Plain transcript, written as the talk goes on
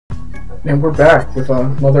And we're back with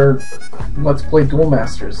another Let's Play Duel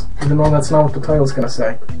Masters. Even though that's not what the title's gonna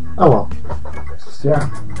say. Oh well. Yeah.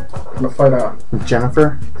 I'm gonna fight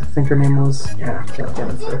Jennifer, I think her name was. Yeah,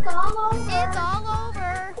 Jennifer. It's all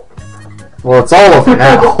over. Well, it's all over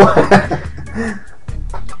now.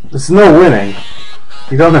 There's no winning.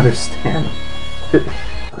 You don't understand.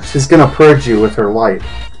 She's gonna purge you with her light.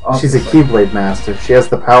 She's a Keyblade master. She has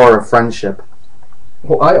the power of friendship.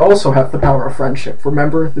 Well, I also have the power of friendship.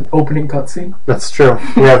 Remember the opening cutscene? That's true.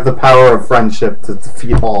 We have the power of friendship to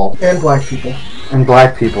defeat all. And black people. And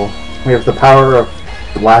black people. We have the power of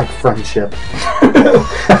black friendship. We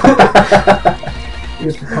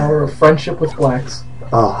have the power of friendship with blacks.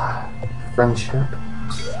 Oh, friendship.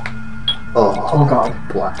 Oh god.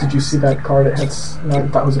 Black. Did you see that card? It had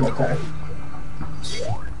 9,000 attack.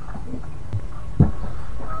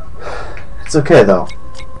 It's okay though.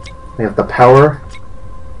 We have the power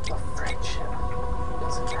of friendship.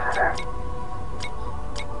 Doesn't matter.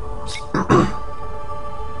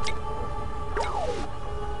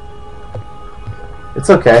 It's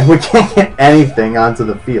okay. We can't get anything onto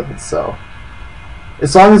the field, so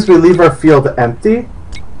as long as we leave our field empty,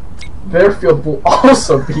 their field will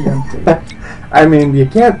also be empty. I mean, you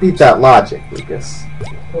can't beat that logic, Lucas. Of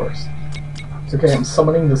course. It's okay, I'm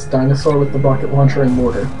summoning this dinosaur with the rocket launcher and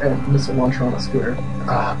mortar, and missile launcher on a scooter.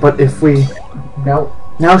 But if we...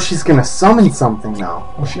 Now she's gonna summon something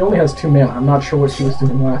now. Well, she only has 2 mana. I'm not sure what she was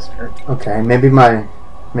doing last turn. Okay, maybe my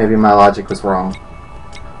logic was wrong.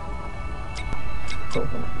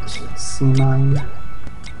 Seamine.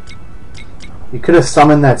 You could have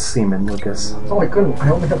summoned that seaman, Lucas. Oh, I couldn't. I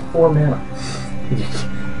only have 4 mana.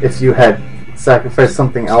 If you had sacrificed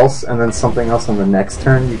something else and then something else on the next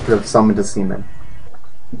turn, you could have summoned a seaman.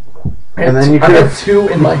 And then you could have 2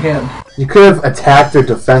 in my hand. You could have attacked her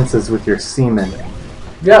defenses with your seaman.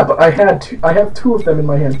 Yeah, but I have 2 of them in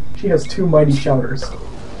my hand. She has 2 mighty shouters.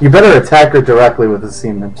 You better attack her directly with a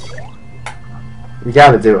seaman. You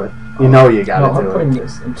gotta do it. You know you gotta do it. No, I'm putting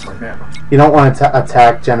this into my mana. You don't want to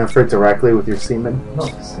attack Jennifer directly with your seaman? No,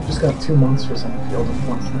 I just got 2 monsters on the field in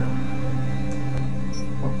 1 turn.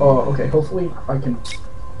 Oh, okay, hopefully I can...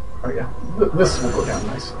 Oh yeah, this will go down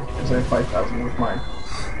nicely, because I have 5,000 with my...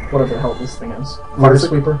 whatever the hell this thing is. Fire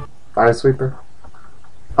Sweeper? Fire Sweeper?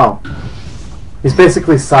 Oh. He's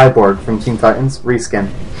basically Cyborg from Teen Titans. Reskin.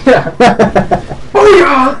 Yeah. Oh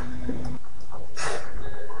yeah!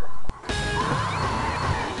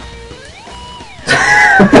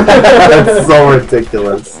 That's so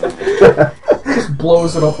ridiculous. Just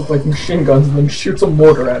blows it up with like machine guns and then shoots a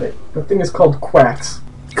mortar at it. That thing is called Quacks.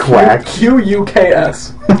 Quack?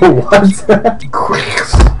 Q-U-K-S. What?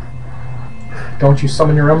 Quacks. Don't you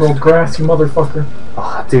summon your emerald grass, you motherfucker.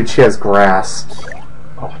 Oh, dude, she has grass.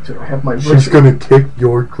 Oh, dude, I have my... She's gonna kick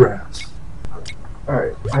your grass.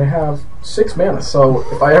 Alright, I have 6 mana, so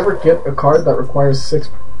if I ever get a card that requires 6...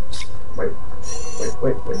 Wait.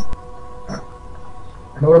 I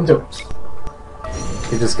know what I'm doing.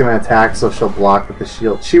 You're just gonna attack so she'll block with the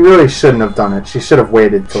shield. She really shouldn't have done it. She should have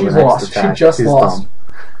waited till the next attack. She just lost. Dumb.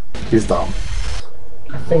 She's dumb.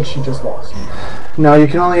 I think she just lost. No, you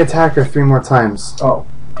can only attack her 3 more times. Oh,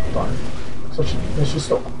 darn. So she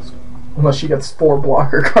still lost. Unless she gets 4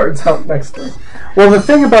 blocker cards out next turn. Well, the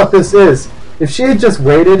thing about this is, if she had just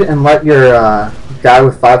waited and let your guy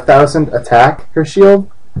with 5,000 attack her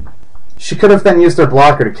shield, she could have then used her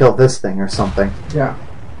blocker to kill this thing or something. Yeah.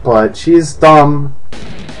 But she's dumb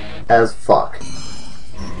as fuck.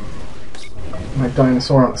 My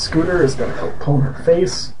dinosaur on a scooter is gonna go pwn her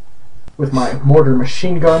face with my mortar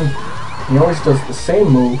machine gun. He always does the same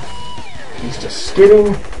move. He's just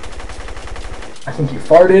skidding. I think he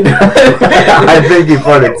farted. I think he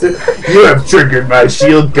farted too. You have triggered my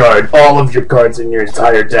shield card. All of your cards in your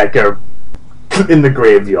entire deck are in the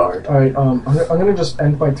graveyard. Alright, I'm gonna just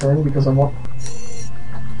end my turn because I want...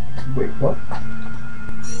 Wait, what?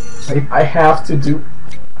 I have to do...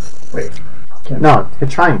 Wait. No, hit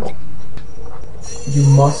triangle. You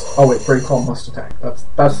must... Oh wait, Break Call must attack.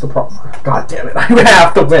 That's the problem. God damn it, I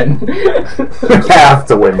have to win. You have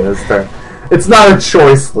to win this turn. It's not a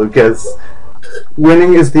choice, Lucas.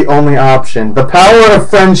 Winning is the only option. The power of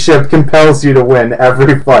friendship compels you to win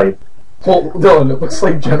every fight. Well, Dylan, it looks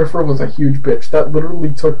like Jennifer was a huge bitch. That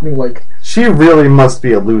literally took me like... She really must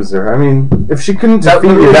be a loser. I mean, if she couldn't defeat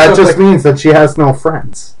you, that just means that she has no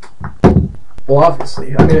friends. Well,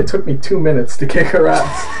 obviously. I mean, it took me 2 minutes to kick her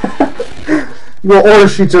ass. Well, or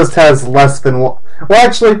she just has less than one... Well,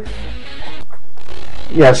 actually...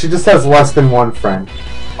 Yeah, she just has less than 1 friend.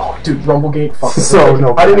 Oh, dude, Rumblegate, fuck it. So,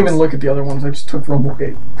 no I didn't even look at the other ones, I just took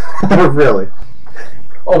Rumblegate. Really?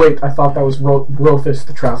 Oh wait, I thought that was Rothis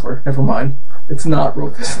the Traveler. Never mind. It's not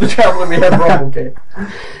Rufus the Traveler. We have Rumble Game.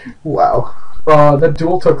 Wow. That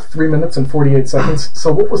duel took 3 minutes and 48 seconds.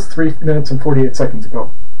 So what was 3 minutes and 48 seconds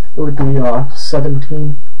ago? It would be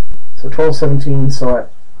 17. So 12, 17. So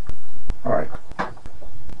at alright.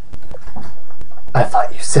 I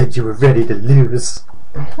thought you said you were ready to lose.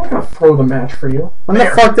 I'm not gonna throw the match for you. When the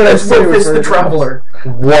fuck did I say Rufus the Traveler?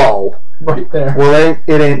 Whoa. Right there. Well,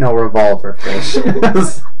 it ain't no revolver fish.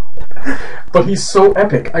 But he's so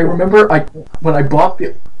epic. I remember when I bought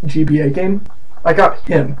the GBA game, I got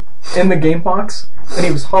him in the game box, and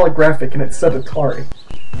he was holographic, and it said Atari.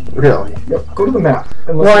 Really? Yep. Go to the map,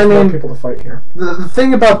 and Well, let's I more mean, people to fight here. The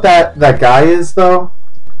thing about that guy is, though,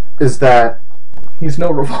 is that He's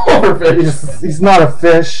no revolver fish. he's not a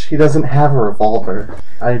fish. He doesn't have a revolver.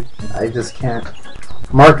 I just can't.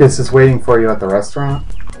 Marcus is waiting for you at the restaurant.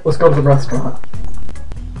 Let's go to the restaurant.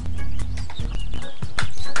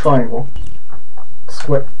 Triangle.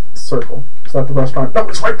 Square. Circle. Is that the restaurant? No,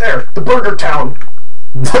 it's right there! The Burger Town!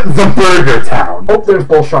 The Burger Town. Oh, there's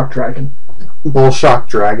Bullshock Dragon. Bullshock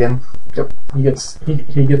Dragon. Yep. He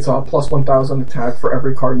gets plus 1,000 attack for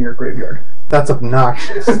every card in your graveyard. That's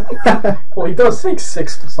obnoxious. Well, he does take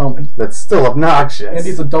 6 to summon. That's still obnoxious. And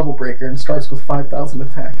he's a double breaker and starts with 5,000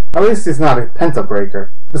 attack. At least he's not a pentabreaker.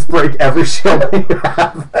 Just break every shield that you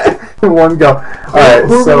have in one go. Alright,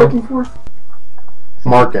 Who are we so looking for?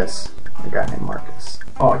 Marcus. A guy named Marcus.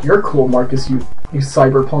 Oh, you're cool, Marcus, you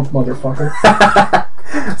cyberpunk motherfucker.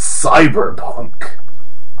 Cyberpunk.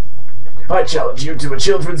 I challenge you to a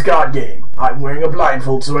children's card game. I'm wearing a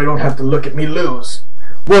blindfold so I don't have to look at me lose.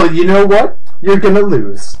 Well, you know what? You're gonna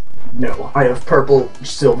lose. No, I have purple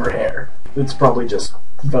silver hair. It's probably just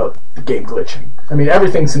the game glitching. I mean,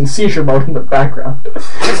 everything's in seizure mode in the background.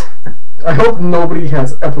 I hope nobody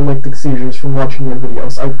has epileptic seizures from watching your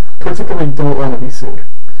videos. I particularly don't want to be sued.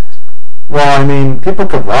 Well, I mean, people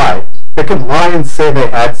could lie. They could lie and say they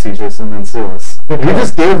had seizures and then sue us. You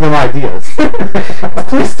just gave them ideas.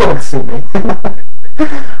 Please don't sue me.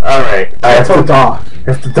 Alright, I have to Da.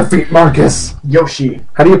 defeat Marcus. Yoshi.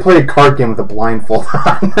 How do you play a card game with a blindfold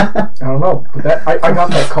on? I don't know, but I got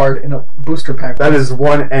that card in a booster pack. That is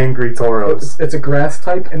one angry Tauros. It's a grass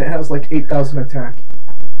type, and it has like 8,000 attack.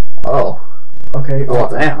 Oh. Okay. Well,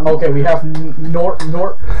 damn. Okay, we have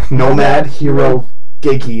Nomad Hero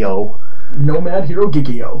Gigio. Nomad Hero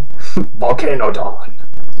Gigio. Volcano Dawn.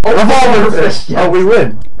 Oh, Revolver Fish! Yes. Oh, we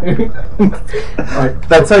win. Alright.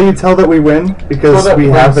 That's how you tell that we win? Because we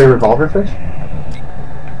have a Revolver Fish?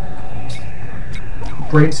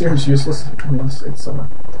 Brain Serum is useless unless it's a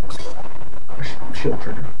shield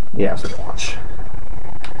trigger. Yeah, pretty much.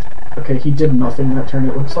 Okay, he did nothing that turn,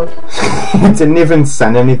 it looks like. He didn't even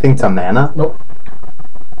send anything to mana? Nope.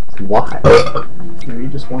 Why? Maybe he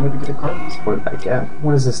just wanted to get a card. What did I get?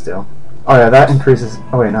 What does this do? Oh yeah, that increases...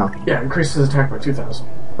 Oh wait, no. Yeah, increases attack by 2,000.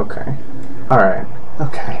 Okay. Alright.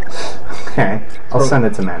 Okay. Okay. I'll send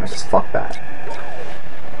it to mana, because fuck that.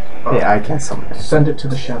 Yeah, I can't summon it. Send it to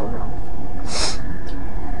the Shadow Realm.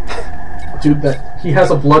 Dude, he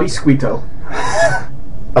has a bloody Squeeto.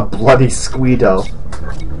 A bloody Squeedo.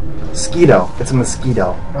 Skeeto. It's a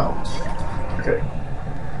mosquito. Oh. Okay.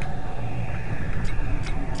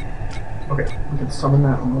 Okay, we can summon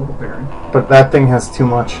that on Mortal Baron. But that thing has too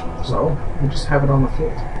much. So, we just have it on the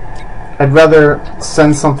field. I'd rather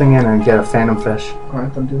send something in and get a Phantom Fish.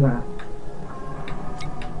 Alright, then do that.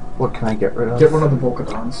 What can I get rid of? Get one of the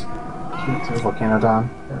Volcadons. Volcanodon.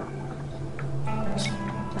 Yeah.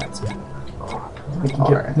 That's it.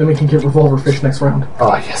 Then we can get Revolver Fish next round.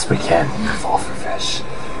 Oh, yes, we can. Revolver Fish.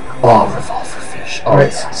 Oh, Revolver Fish. Oh,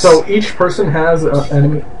 Alright, yes. so each person has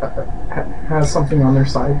has something on their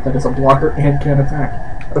side that is a blocker and can attack.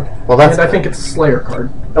 Well, that's... And I think it's a Slayer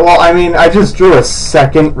card. Well, I mean, I just drew a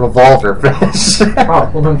second Revolver Fish.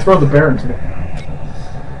 Oh, well then throw the Baron to the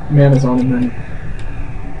Mana Zone and then...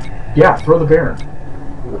 Yeah, throw the Baron.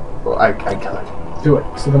 Well, I could. Do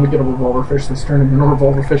it. So then we get a Revolver Fish this turn and then a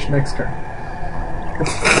Revolver Fish next turn.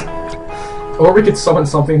 Or we could summon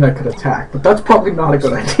something that could attack, but that's probably not a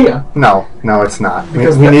good idea. No, it's not.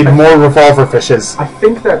 Because we need more Revolver Fishes. I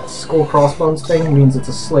think that Skull Crossbones thing means it's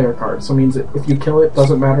a Slayer card, so it means that if you kill it,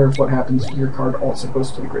 doesn't matter what happens, your card also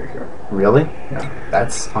goes to the graveyard. Really? Yeah.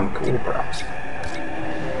 That's uncool, bro.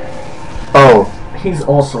 Oh. He's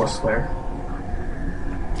also a Slayer.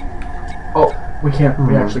 Oh, we can't.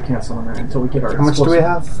 We actually can't summon that until we get our. How much do we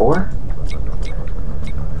have? 4?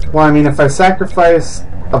 Well, I mean, if I sacrifice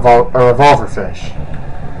a Revolver Fish,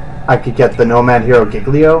 I could get the Nomad Hero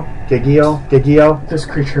Gigio. This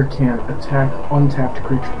creature can attack untapped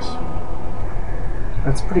creatures.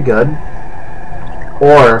 That's pretty good.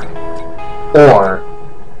 Or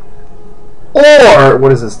Or what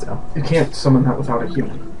does this do? You can't summon that without a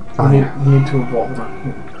human. Oh, You need to evolve without a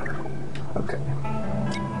human. Okay.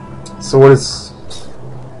 So what is...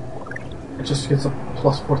 It just gets a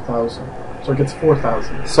plus 4,000. So it gets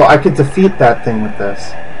 4,000. So I could defeat that thing with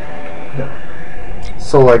this. Yeah.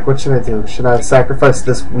 So, like, what should I do? Should I sacrifice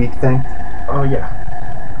this weak thing? Oh, yeah.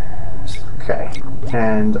 Okay.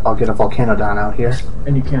 And I'll get a Volcanodon out here.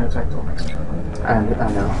 And you can't attack till next turn. And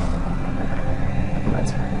I know.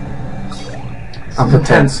 I'm This is prepared.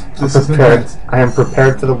 intense. This is prepared. intense. I am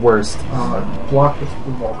prepared to the worst. Block with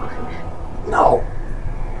Revolver Fish. No.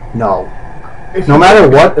 No. If No you- matter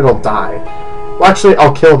what, it'll die. Well, actually,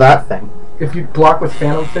 I'll kill that thing. If you block with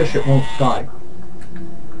Phantom Fish, it won't die.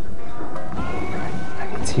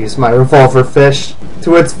 To use my Revolver Fish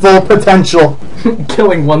to its full potential.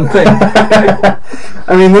 Killing one thing.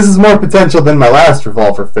 I mean, this is more potential than my last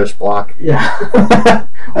Revolver Fish block. Yeah.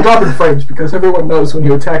 I'm dropping frames because everyone knows when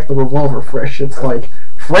you attack the Revolver Fish, it's like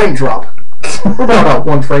frame drop. We're about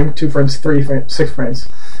 1 frame, 2 frames, 3 frames, 6 frames.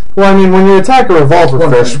 Well, I mean, when you attack a Revolver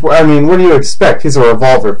One Fish, frame. I mean, what do you expect? He's a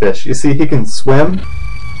Revolver Fish. You see, he can swim.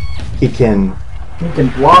 He can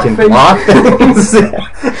block things. block things.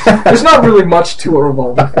 There's not really much to a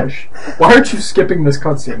Revolver Fish. Why aren't you skipping this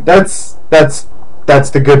cutscene? That's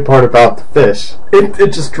the good part about the fish.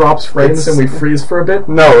 It just drops frames and we freeze for a bit.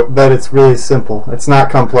 No, that it's really simple. It's not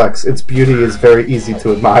complex. Its beauty is very easy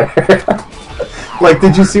to admire. Like,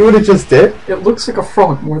 did you see what it just did? It looks like a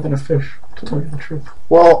frog more than a fish, to tell you the truth.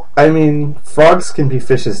 Well, I mean, frogs can be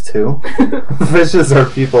fishes too. Fishes are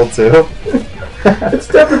people too. It's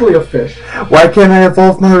definitely a fish. Why can't I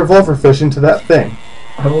evolve my Revolver Fish into that thing?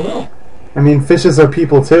 I don't know. I mean, fishes are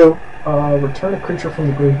people too. Return a creature from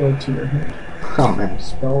the graveyard to your hand. Oh man.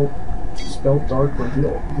 Spell dark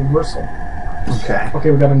reversal. Okay.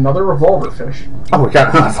 Okay, we got another Revolver Fish. Oh, we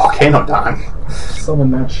got another Volcanodon.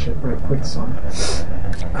 Summon that shit right quick, son.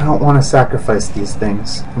 I don't want to sacrifice these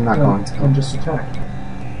things. I'm not going to. And just attack.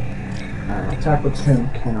 Alright. Attack with him.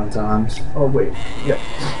 Volcanodon. Oh wait, yeah.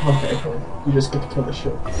 Okay, cool. You just get to kill the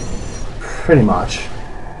shit. Pretty much.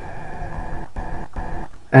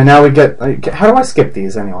 And now we get... how do I skip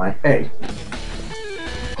these anyway? A.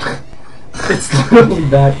 It's literally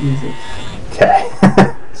that easy. Okay.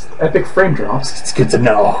 Epic frame drops. It's good to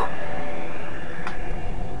know.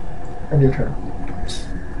 And your turn.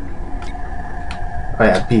 Oh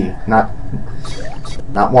yeah, B, not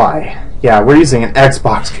Y. Yeah, we're using an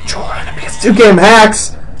Xbox controller because 2-game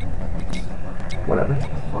hacks! Whatever.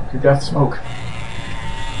 Fuck your death smoke.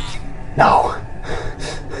 No.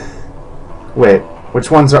 Wait,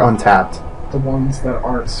 which ones are untapped? The ones that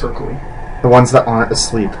aren't circly. The ones that aren't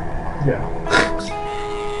asleep. Yeah.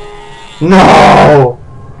 No!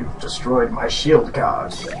 You've destroyed my shield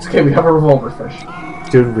card. It's okay, we have a Revolver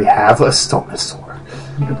Fish. Dude, we have a Stonosaur.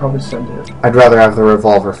 You could probably send it. I'd rather have the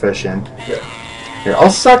Revolver Fish in. Yeah. Here, I'll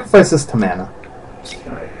sacrifice this to mana.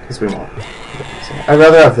 Alright. Because we won't. I'd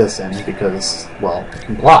rather have this in because, well, it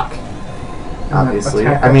can block. Obviously.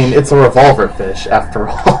 attack I mean, it's a Revolver Fish, after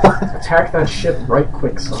all. Attack that shit right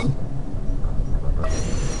quick, son.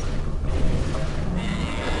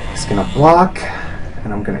 He's gonna block,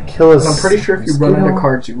 and I'm gonna kill his... And I'm pretty sure if you run out of skill.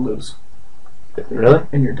 cards, you lose. Really?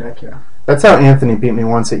 In your deck, yeah. That's how Anthony beat me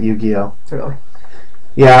once at Yu-Gi-Oh! Really.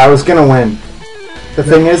 Yeah, I was gonna win. The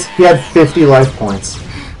thing is, he had 50 life points.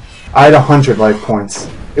 I had 100 life points.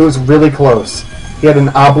 It was really close. He had an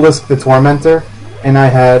Obelisk the Tormentor, and I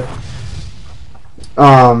had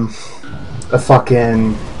a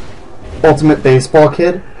fucking Ultimate Baseball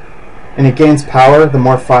Kid, and it gains power the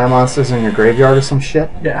more fire monsters in your graveyard or some shit.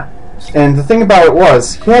 Yeah. And the thing about it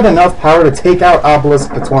was, he had enough power to take out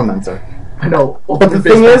Obelisk the Tormentor. I know. But the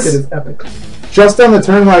thing Baseball is- Kid is epic. Just on the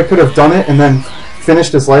turn where I could have done it and then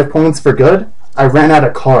finished his life points for good, I ran out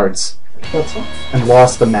of cards That's all. and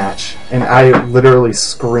lost the match. And I literally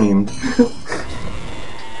screamed.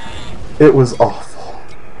 It was awful.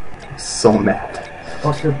 I was so mad.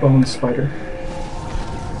 Fuck your bone spider.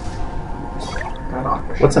 Got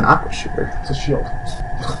Aqua What's an Shield. Aqua Shooter? It's a shield.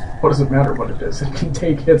 What does it matter what it is? It can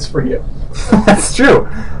take hits for you. That's true.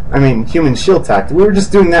 I mean, human shield tactic. We were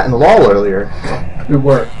just doing that in LoL earlier. We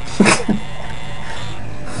were.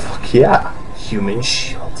 Fuck yeah. Human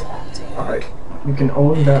shield tactic. Alright. You can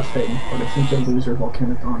own that thing, but I think you'll lose your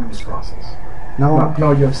Volcanodon in this process. No.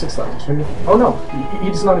 No, you have 6,000. So oh no,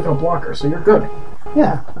 he's not even a blocker, so you're good.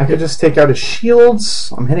 Yeah, I could just take out his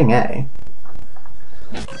shields. I'm hitting A.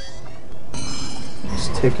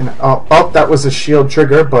 Just taking... Oh, that was a shield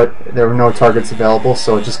trigger, but there were no targets available,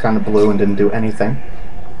 so it just kind of blew and didn't do anything.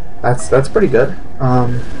 That's pretty good.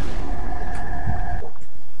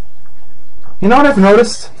 You know what I've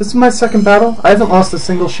noticed? This is my second battle. I haven't lost a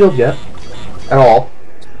single shield yet. At all.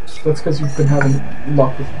 That's because you've been having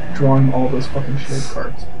luck with drawing all those fucking shield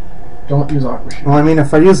cards. Don't use Aqua Shield. Well, I mean,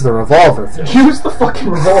 if I use the revolver fish. Use the fucking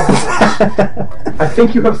revolver fish. I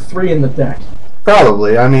think you have 3 in the deck.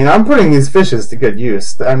 Probably. I mean, I'm putting these fishes to good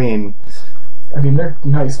use. I mean, they're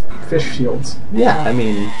nice fish shields. yeah, I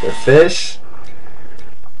mean, they're fish.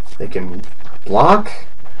 They can block.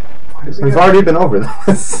 We've already been over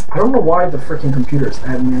this. I don't know why the freaking computers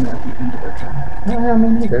add me in at the end of their turn. Yeah, I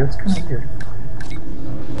mean, neither. It's kind of weird.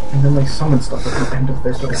 And then they summon stuff at the end of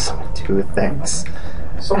their turn. Summon 2 things.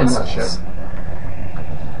 Summon that shit.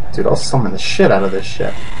 Dude, I'll summon the shit out of this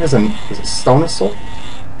shit. There's a stone soul.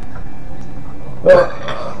 Okay.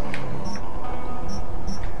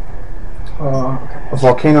 A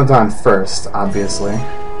Volcanodon first, obviously.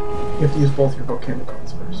 You have to use both your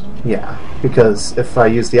Volcanodons first. Yeah, because if I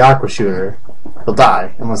use the Aqua Shooter, he'll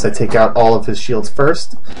die unless I take out all of his shields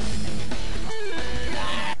first.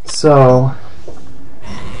 So,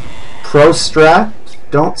 pro strat,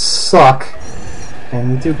 don't suck,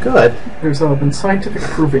 and you do good. There's been scientific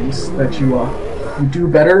provings that you do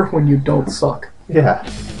better when you don't suck. Yeah.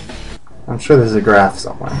 I'm sure there's a graph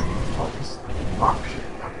somewhere. Aqua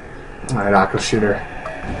Shooter. Alright, Aqua Shooter.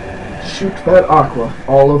 Shoot that aqua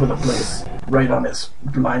all over the place. Right on his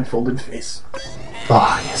blindfolded face.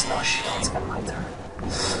 Oh, he has no shields in my turn.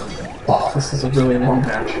 Oh, This is a really long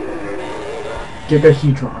match.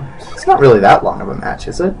 Gigahedron. it's not really that long of a match,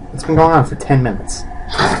 is it? It's been going on for 10 minutes.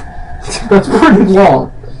 That's pretty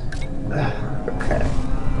long. Okay.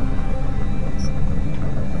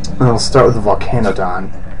 And I'll start with the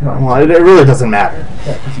Volcanodon. No. Well, it really doesn't matter.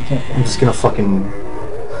 Yeah, because you can't. I'm just gonna fucking...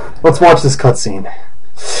 Let's watch this cutscene.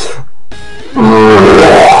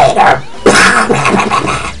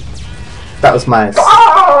 That was my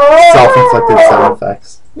self-inflicted sound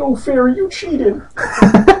effects. No fair, you cheated.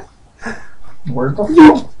 Where's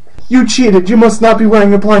the You cheated. You must not be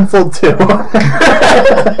wearing a blindfold too.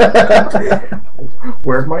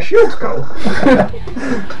 Where'd my shields go?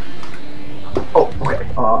 Oh, okay.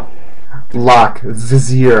 Lock,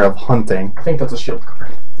 Vizier of Hunting. I think that's a shield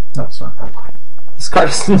card. No, it's not. This card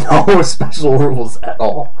has no special rules at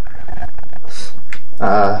all.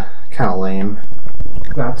 Kind of lame.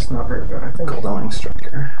 That's not very good, I think. Golden Wing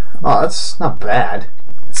Striker. Oh, that's not bad.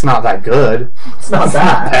 It's not that good. It's not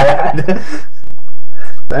bad.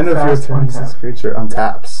 The end of your Fast turn, untap. this creature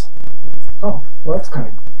untaps. Oh, well, that's kind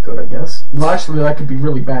of good, I guess. Well, actually, that could be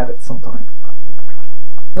really bad at some time.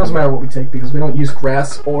 Doesn't matter what we take because we don't use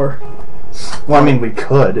grass or... Well, I mean, we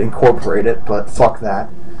could incorporate it, but fuck that.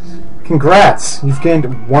 Congrats! You've gained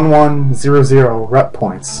 1100 rep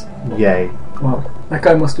points. Yay. Well, that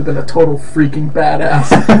guy must have been a total freaking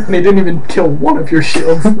badass. And he didn't even kill one of your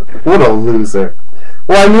shields. What a loser.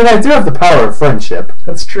 Well, I mean, I do have the power of friendship.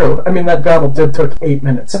 That's true. I mean, that battle did took 8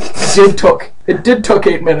 minutes. It did took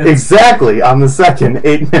 8 minutes. Exactly, on the second,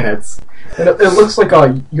 8 minutes. And it looks like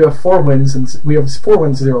you have 4 wins, and we have 4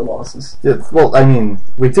 wins, 0 losses. Well, I mean,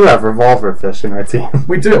 we do have revolver fish in our team.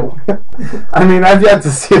 We do. I mean, I've yet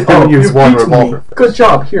to see them use you've one beaten revolver me. fish. Good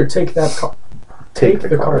job. Here, take that card. Take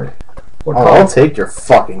the card. What Oh, card? I'll take your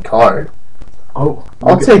fucking card. Oh,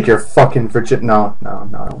 I'll take your fucking Virgin. No.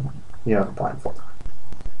 You have a blindfold.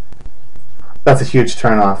 That's a huge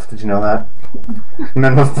turnoff. Did you know that?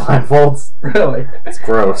 Men with blindfolds. Really? It's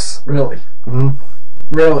gross. Really? Mm-hmm.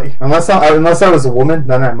 Really? Unless I was a woman,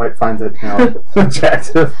 then I might find it,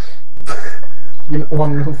 attractive.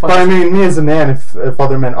 One who But I mean, me as a man, if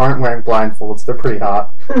other men aren't wearing blindfolds, they're pretty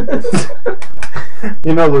hot.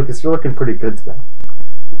 You know, Lucas, you're looking pretty good today.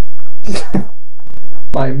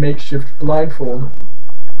 My makeshift blindfold.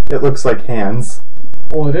 It looks like hands.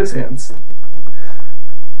 Well, it is hands.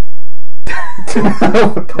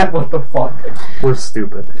 What the fuck? We're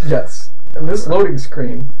stupid. Yes. And this loading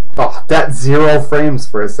screen. Oh, that 0 frames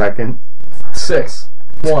for a second. 6.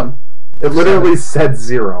 1. It literally said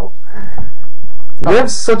 0. We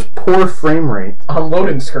have such poor frame rate. On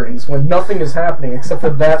loading screens when nothing is happening except for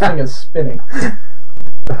that thing is spinning.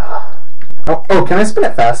 Oh, can I spin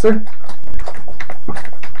it faster?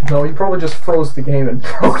 No, you probably just froze the game and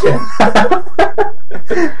broke it.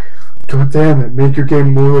 God damn it, make your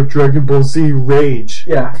game more like Dragon Ball Z Rage.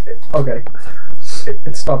 Yeah, okay.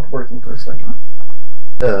 It stopped working for a second.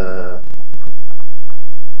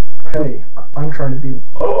 Hey, I'm trying to be...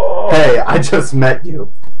 Hey, I just met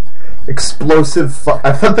you. Explosive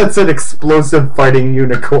I thought that said explosive fighting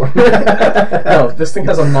unicorn. No, this thing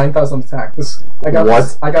has a 9,000 attack. I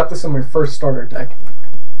got this in my first starter deck.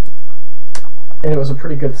 And it was a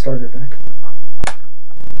pretty good starter deck.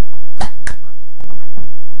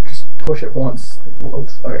 Just push it once, it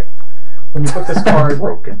loads. Okay. When you put this card,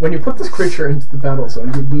 when you put this creature into the battle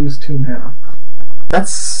zone, you lose 2 mana. That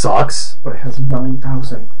sucks. but it has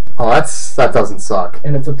 9,000, Oh, that doesn't suck.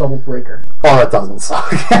 and it's a double breaker. Oh, that doesn't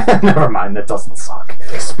suck. Never mind, that doesn't suck.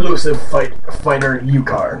 Explosive fighter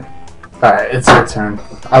U-card. Alright, it's your turn.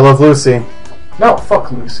 I love Lucy. No,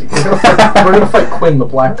 fuck Lucy. We're gonna fight Quinn, the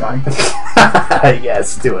black guy.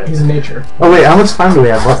 Yes, do it. He's nature. Oh wait, how much time do we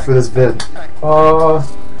have left for this vid?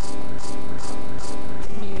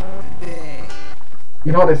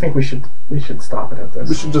 You know what? I think we should stop it at We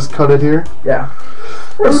this. should just cut it here? Yeah.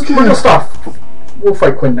 We're Okay. gonna stop. We'll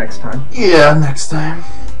fight Quinn next time. Yeah, next time.